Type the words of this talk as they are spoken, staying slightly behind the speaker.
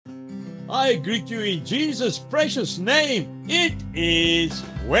I greet you in Jesus' precious name. It is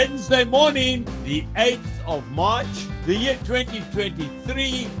Wednesday morning, the 8th of March, the year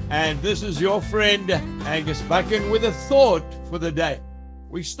 2023, and this is your friend Angus Buchan with a thought for the day.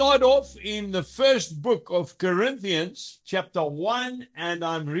 We start off in the first book of Corinthians, chapter 1, and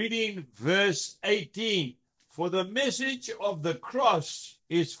I'm reading verse 18. For the message of the cross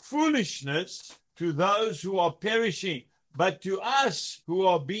is foolishness to those who are perishing, but to us who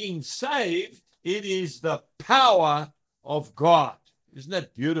are being saved, it is the power of God. Isn't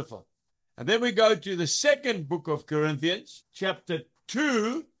that beautiful? And then we go to the second book of Corinthians, chapter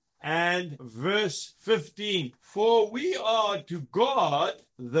 2 and verse 15. For we are to God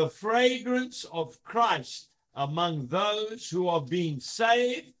the fragrance of Christ among those who are being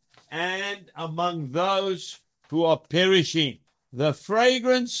saved and among those who are perishing. The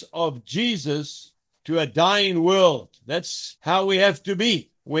fragrance of Jesus to a dying world. That's how we have to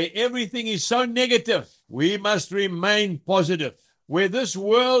be. Where everything is so negative, we must remain positive. Where this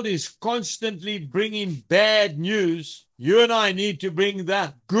world is constantly bringing bad news, you and I need to bring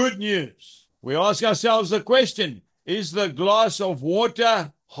the good news. We ask ourselves the question, is the glass of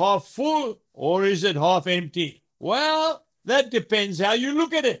water half full or is it half empty? Well, that depends how you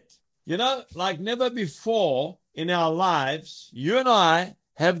look at it. You know, like never before in our lives, you and I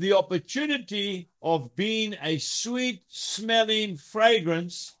have the opportunity of being a sweet-smelling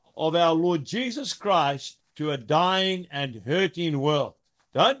fragrance of our Lord Jesus Christ to a dying and hurting world.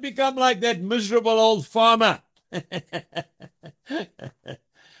 Don't become like that miserable old farmer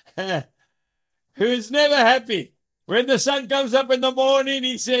who's never happy. When the sun comes up in the morning,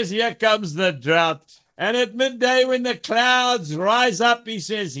 he says, here comes the drought. And at midday, when the clouds rise up, he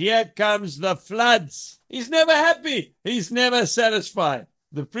says, here comes the floods. He's never happy. He's never satisfied.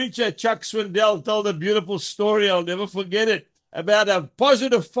 The preacher Chuck Swindoll told a beautiful story, I'll never forget it, about a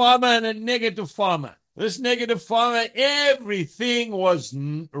positive farmer and a negative farmer. This negative farmer, everything was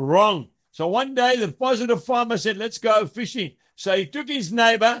wrong. So one day the positive farmer said, let's go fishing. So he took his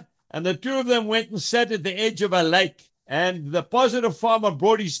neighbor and the two of them went and sat at the edge of a lake. And the positive farmer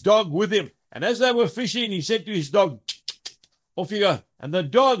brought his dog with him. And as they were fishing, he said to his dog, off you go. And the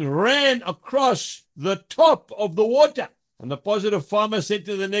dog ran across the top of the water. And the positive farmer said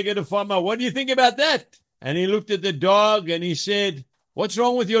to the negative farmer, what do you think about that? And he looked at the dog and he said, what's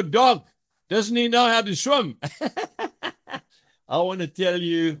wrong with your dog? Doesn't he know how to swim? I want to tell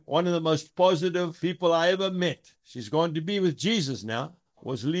you, one of the most positive people I ever met, she's going to be with Jesus now,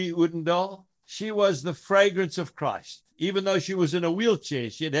 was Lee Udendahl. She was the fragrance of Christ. Even though she was in a wheelchair,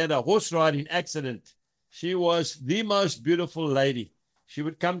 she had had a horse riding accident. She was the most beautiful lady. She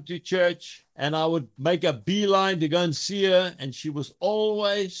would come to church and I would make a beeline to go and see her. And she was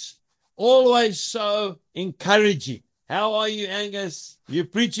always so encouraging. How are you, Angus? You're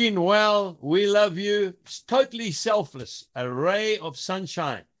preaching well. We love you. It's totally selfless. A ray of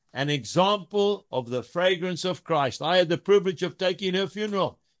sunshine. An example of the fragrance of Christ. I had the privilege of taking her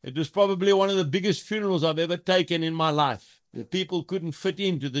funeral. It was probably one of the biggest funerals I've ever taken in my life. The people couldn't fit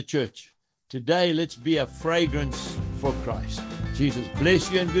into the church. Today, let's be a fragrance for Christ. Jesus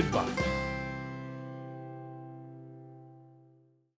bless you and goodbye.